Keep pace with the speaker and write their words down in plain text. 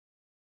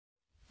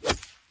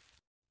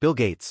Bill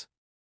Gates.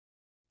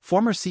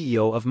 Former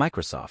CEO of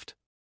Microsoft.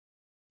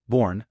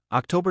 Born,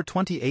 October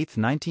 28,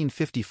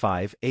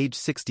 1955, age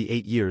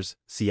 68 years,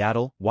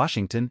 Seattle,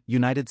 Washington,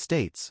 United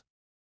States.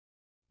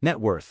 Net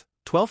worth,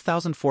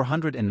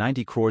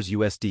 12,490 crores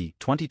USD,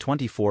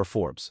 2024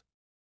 Forbes.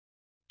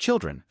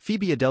 Children,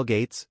 Phoebe Adele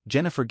Gates,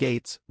 Jennifer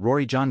Gates,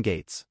 Rory John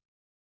Gates.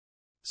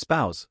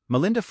 Spouse,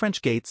 Melinda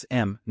French Gates,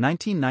 M.,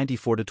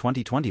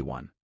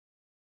 1994-2021.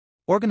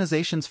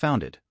 Organizations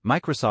founded,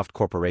 Microsoft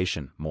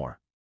Corporation, more.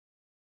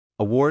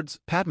 Awards,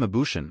 Padma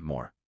Bhushan,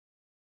 more.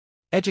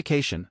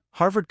 Education,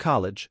 Harvard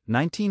College,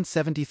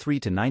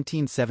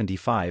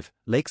 1973-1975,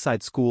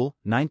 Lakeside School,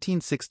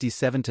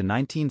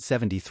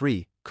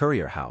 1967-1973,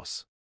 Courier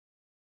House.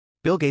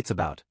 Bill Gates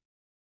about.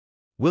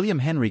 William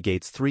Henry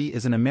Gates III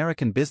is an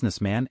American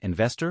businessman,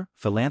 investor,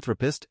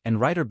 philanthropist, and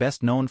writer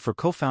best known for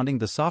co-founding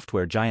the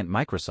software giant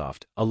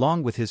Microsoft,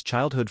 along with his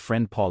childhood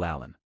friend Paul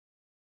Allen.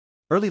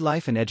 Early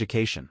life and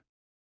education.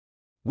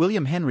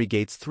 William Henry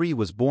Gates III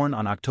was born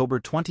on October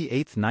 28,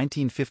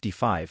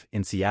 1955,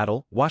 in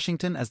Seattle,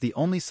 Washington as the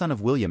only son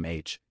of William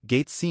H.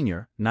 Gates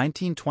Sr.,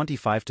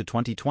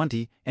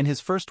 1925-2020, and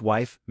his first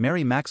wife,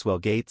 Mary Maxwell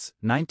Gates,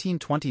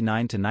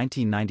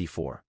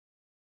 1929-1994.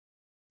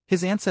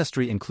 His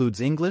ancestry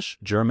includes English,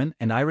 German,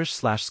 and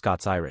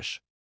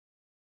Irish/Scots-Irish.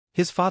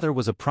 His father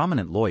was a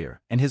prominent lawyer,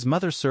 and his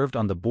mother served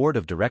on the board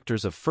of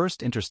directors of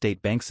First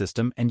Interstate Bank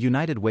System and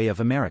United Way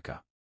of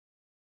America.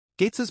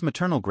 Gates's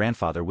maternal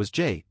grandfather was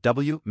J.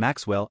 W.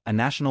 Maxwell, a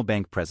national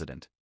bank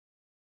president.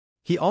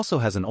 He also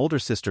has an older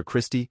sister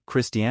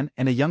Christiane,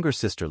 and a younger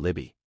sister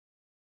Libby.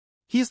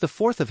 He is the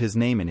fourth of his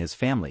name in his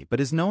family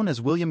but is known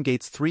as William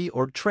Gates III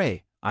or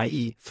Trey,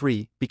 i.e.,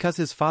 three, because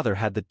his father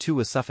had the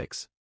two as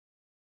suffix.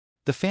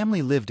 The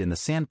family lived in the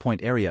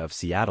Sandpoint area of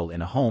Seattle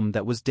in a home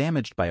that was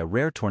damaged by a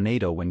rare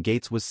tornado when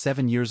Gates was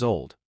 7 years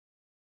old.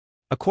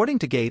 According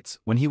to Gates,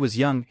 when he was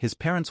young, his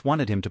parents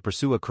wanted him to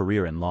pursue a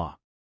career in law.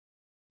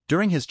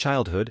 During his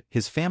childhood,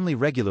 his family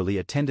regularly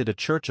attended a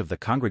church of the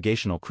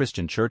Congregational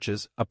Christian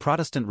Churches, a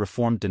Protestant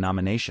Reformed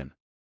denomination.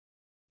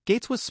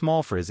 Gates was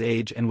small for his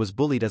age and was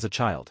bullied as a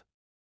child.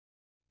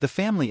 The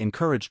family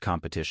encouraged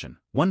competition.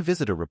 One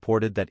visitor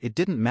reported that it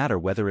didn't matter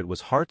whether it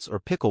was hearts or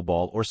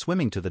pickleball or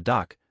swimming to the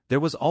dock, there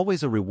was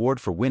always a reward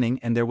for winning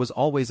and there was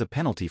always a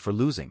penalty for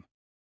losing.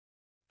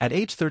 At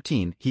age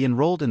 13, he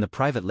enrolled in the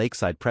private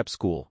Lakeside Prep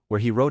School,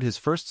 where he wrote his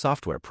first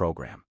software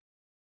program.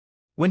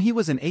 When he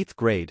was in 8th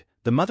grade,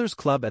 the Mothers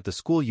Club at the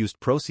school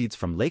used proceeds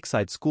from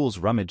Lakeside School's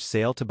rummage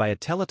sale to buy a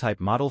teletype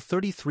Model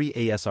 33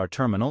 ASR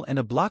terminal and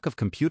a block of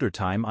computer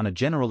time on a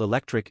General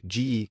Electric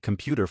GE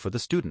computer for the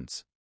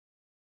students.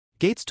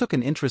 Gates took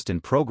an interest in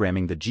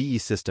programming the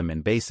GE system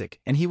in BASIC,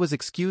 and he was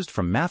excused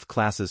from math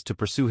classes to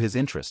pursue his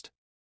interest.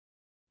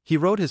 He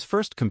wrote his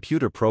first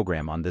computer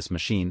program on this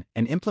machine,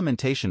 an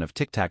implementation of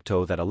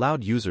tic-tac-toe that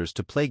allowed users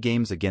to play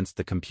games against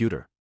the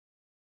computer.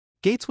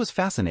 Gates was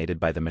fascinated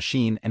by the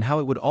machine and how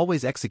it would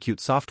always execute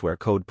software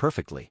code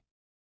perfectly.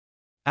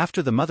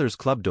 After the Mothers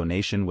Club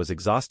donation was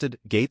exhausted,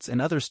 Gates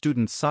and other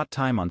students sought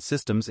time on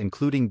systems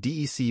including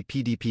DEC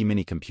PDP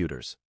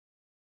mini-computers.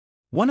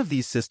 One of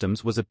these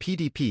systems was a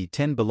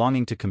PDP-10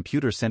 belonging to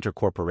Computer Center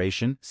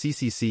Corporation,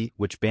 CCC,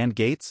 which banned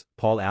Gates,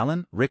 Paul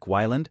Allen, Rick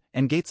Weiland,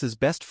 and Gates's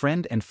best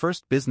friend and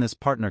first business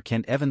partner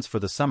Kent Evans for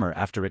the summer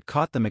after it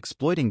caught them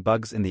exploiting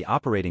bugs in the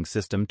operating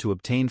system to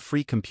obtain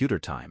free computer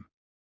time.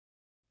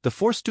 The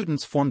four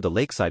students formed the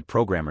Lakeside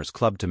Programmers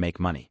Club to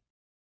make money.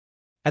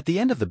 At the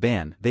end of the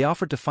ban, they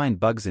offered to find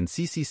bugs in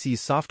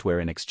CCC's software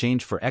in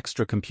exchange for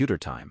extra computer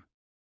time.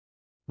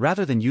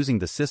 Rather than using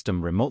the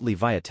system remotely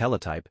via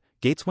teletype,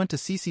 Gates went to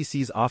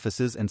CCC's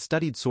offices and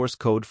studied source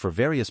code for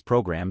various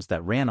programs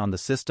that ran on the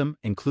system,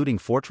 including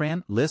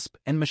Fortran, Lisp,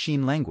 and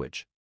machine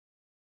language.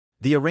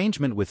 The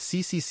arrangement with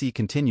CCC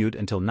continued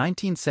until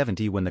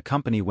 1970 when the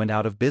company went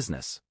out of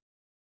business.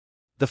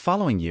 The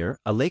following year,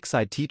 a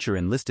Lakeside teacher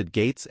enlisted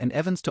Gates and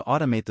Evans to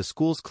automate the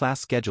school's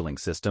class scheduling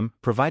system,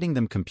 providing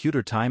them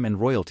computer time and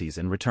royalties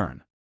in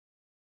return.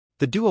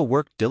 The duo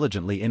worked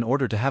diligently in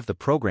order to have the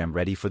program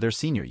ready for their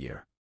senior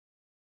year.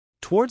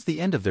 Towards the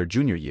end of their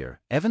junior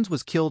year, Evans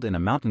was killed in a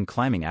mountain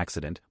climbing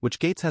accident, which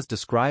Gates has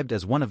described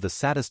as one of the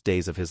saddest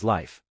days of his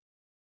life.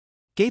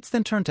 Gates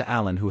then turned to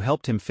Allen, who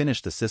helped him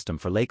finish the system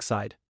for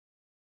Lakeside.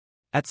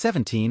 At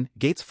 17,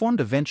 Gates formed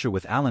a venture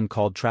with Allen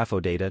called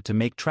Trafodata to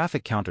make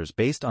traffic counters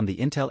based on the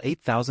Intel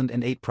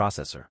 8008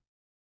 processor.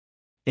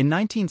 In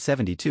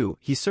 1972,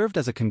 he served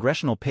as a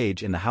congressional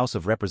page in the House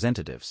of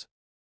Representatives.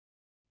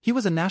 He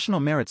was a National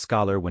Merit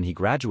Scholar when he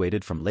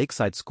graduated from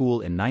Lakeside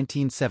School in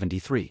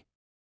 1973.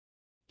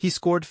 He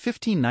scored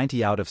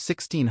 1590 out of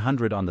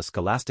 1600 on the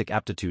Scholastic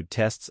Aptitude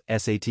Tests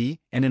 (SAT)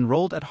 and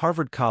enrolled at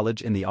Harvard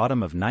College in the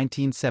autumn of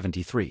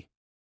 1973.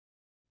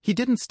 He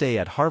didn't stay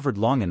at Harvard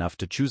long enough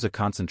to choose a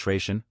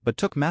concentration but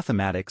took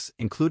mathematics,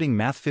 including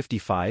Math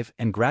 55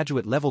 and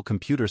graduate-level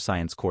computer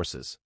science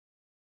courses.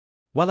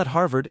 While at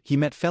Harvard, he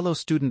met fellow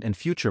student and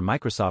future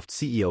Microsoft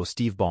CEO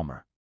Steve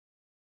Ballmer.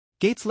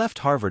 Gates left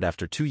Harvard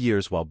after 2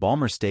 years while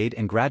Ballmer stayed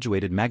and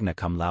graduated magna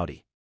cum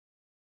laude.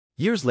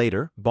 Years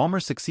later,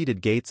 Ballmer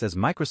succeeded Gates as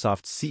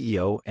Microsoft's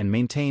CEO and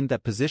maintained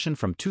that position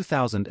from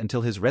 2000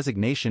 until his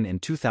resignation in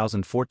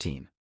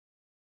 2014.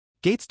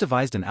 Gates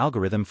devised an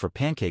algorithm for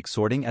pancake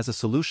sorting as a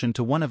solution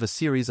to one of a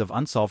series of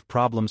unsolved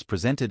problems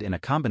presented in a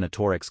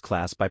combinatorics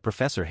class by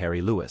Professor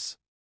Harry Lewis.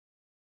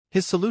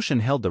 His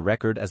solution held the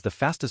record as the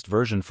fastest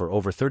version for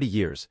over 30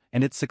 years,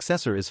 and its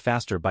successor is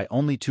faster by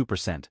only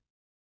 2%.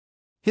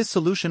 His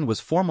solution was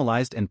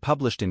formalized and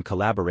published in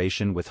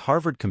collaboration with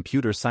Harvard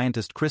computer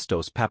scientist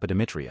Christos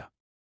Papadimitriou.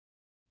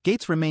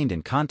 Gates remained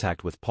in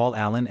contact with Paul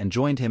Allen and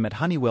joined him at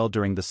Honeywell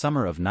during the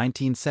summer of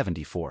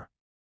 1974.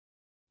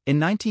 In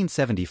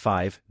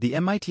 1975, the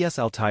MIT's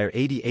Altair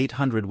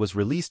 8800 was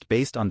released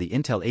based on the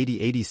Intel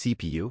 8080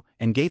 CPU,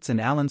 and Gates and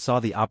Allen saw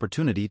the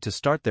opportunity to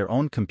start their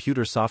own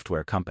computer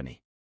software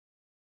company.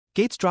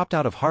 Gates dropped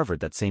out of Harvard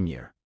that same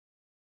year.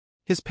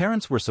 His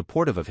parents were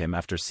supportive of him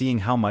after seeing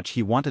how much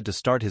he wanted to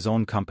start his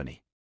own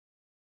company.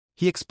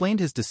 He explained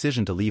his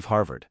decision to leave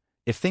Harvard.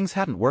 "If things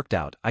hadn't worked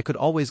out, I could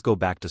always go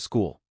back to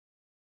school.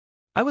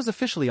 I was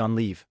officially on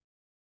leave."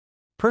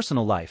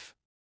 Personal life.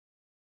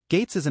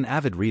 Gates is an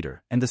avid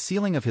reader, and the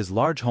ceiling of his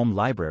large home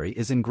library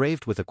is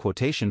engraved with a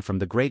quotation from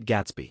The Great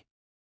Gatsby.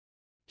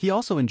 He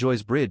also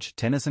enjoys bridge,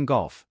 tennis and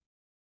golf.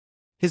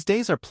 His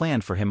days are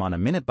planned for him on a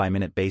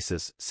minute-by-minute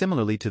basis,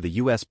 similarly to the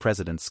U.S.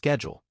 president's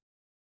schedule.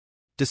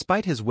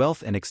 Despite his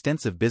wealth and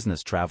extensive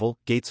business travel,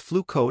 Gates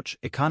flew coach,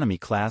 economy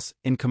class,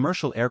 in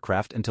commercial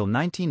aircraft until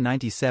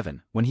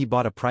 1997, when he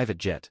bought a private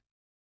jet.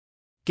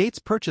 Gates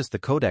purchased the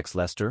Codex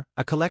Leicester,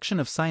 a collection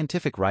of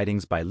scientific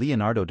writings by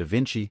Leonardo da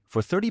Vinci,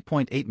 for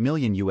 $30.8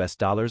 million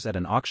at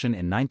an auction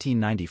in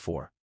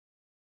 1994.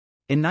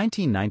 In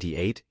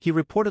 1998, he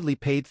reportedly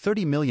paid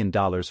 $30 million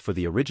for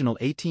the original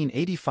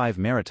 1885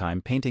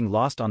 maritime painting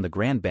Lost on the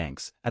Grand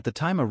Banks, at the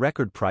time a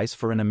record price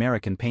for an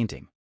American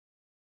painting.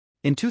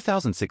 In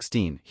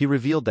 2016, he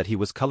revealed that he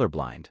was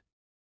colorblind.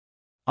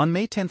 On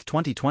May 10,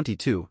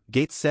 2022,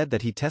 Gates said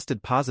that he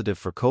tested positive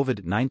for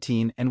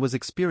COVID-19 and was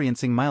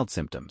experiencing mild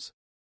symptoms.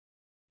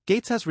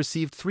 Gates has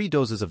received 3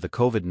 doses of the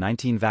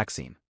COVID-19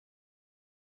 vaccine.